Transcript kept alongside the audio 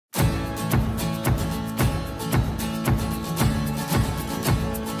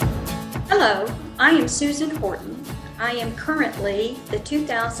Hello, I am Susan Horton. I am currently the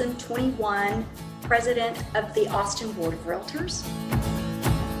 2021 President of the Austin Board of Realtors.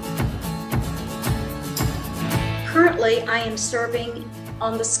 Currently, I am serving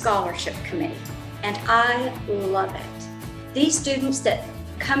on the Scholarship Committee, and I love it. These students that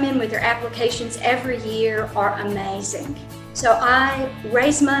come in with their applications every year are amazing. So I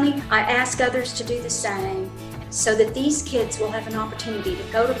raise money, I ask others to do the same, so that these kids will have an opportunity to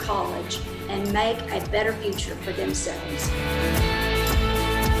go to college and make a better future for themselves.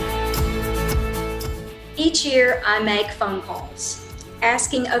 Each year I make phone calls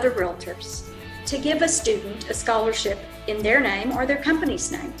asking other realtors to give a student a scholarship in their name or their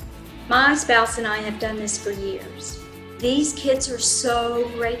company's name. My spouse and I have done this for years. These kids are so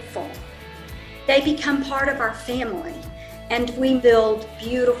grateful. They become part of our family, and we build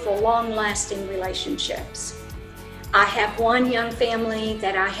beautiful, long-lasting relationships. I have one young family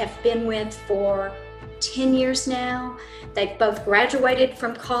that I have been with for 10 years now. They've both graduated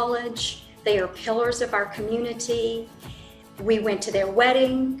from college. They are pillars of our community. We went to their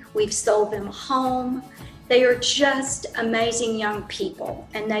wedding. We've sold them a home. They are just amazing young people,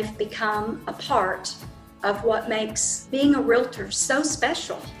 and they've become a part of what makes being a realtor so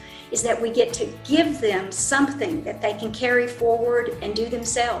special, is that we get to give them something that they can carry forward and do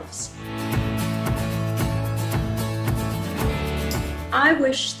themselves. I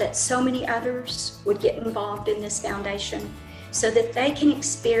wish that so many others would get involved in this foundation so that they can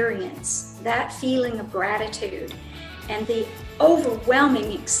experience that feeling of gratitude and the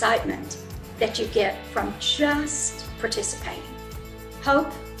overwhelming excitement that you get from just participating. Hope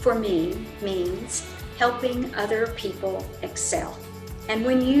for me means helping other people excel. And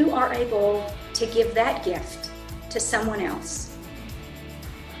when you are able to give that gift to someone else,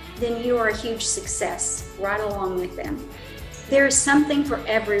 then you are a huge success right along with them. There is something for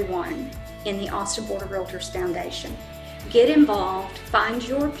everyone in the Austin Board of Realtors Foundation. Get involved, find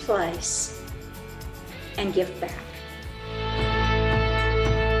your place, and give back.